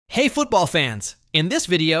Hey football fans! In this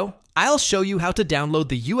video, I'll show you how to download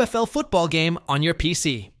the UFL football game on your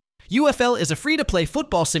PC. UFL is a free-to-play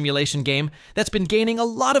football simulation game that's been gaining a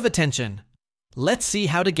lot of attention. Let's see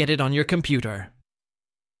how to get it on your computer.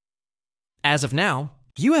 As of now,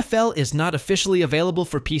 UFL is not officially available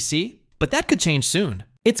for PC, but that could change soon.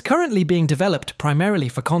 It's currently being developed primarily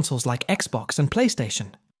for consoles like Xbox and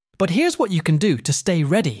PlayStation. But here's what you can do to stay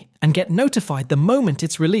ready and get notified the moment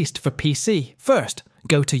it's released for PC. First,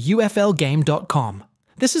 go to uflgame.com.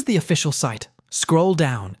 This is the official site. Scroll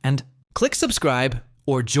down and click subscribe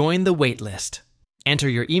or join the waitlist. Enter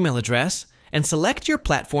your email address and select your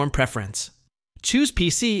platform preference. Choose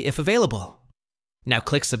PC if available. Now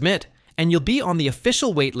click submit and you'll be on the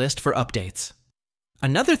official waitlist for updates.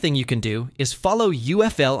 Another thing you can do is follow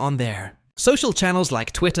UFL on there. Social channels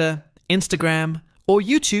like Twitter, Instagram, or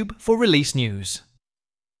YouTube for release news.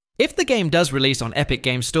 If the game does release on Epic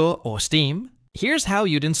Games Store or Steam, here's how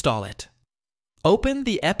you'd install it. Open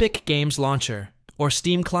the Epic Games Launcher or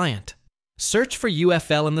Steam client. Search for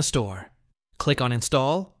UFL in the store. Click on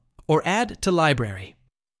Install or Add to Library.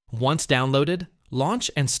 Once downloaded, launch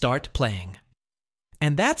and start playing.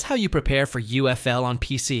 And that's how you prepare for UFL on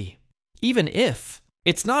PC, even if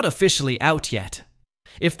it's not officially out yet.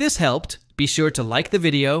 If this helped, be sure to like the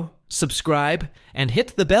video, subscribe, and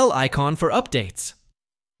hit the bell icon for updates.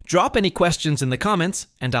 Drop any questions in the comments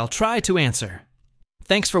and I'll try to answer.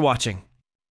 Thanks for watching.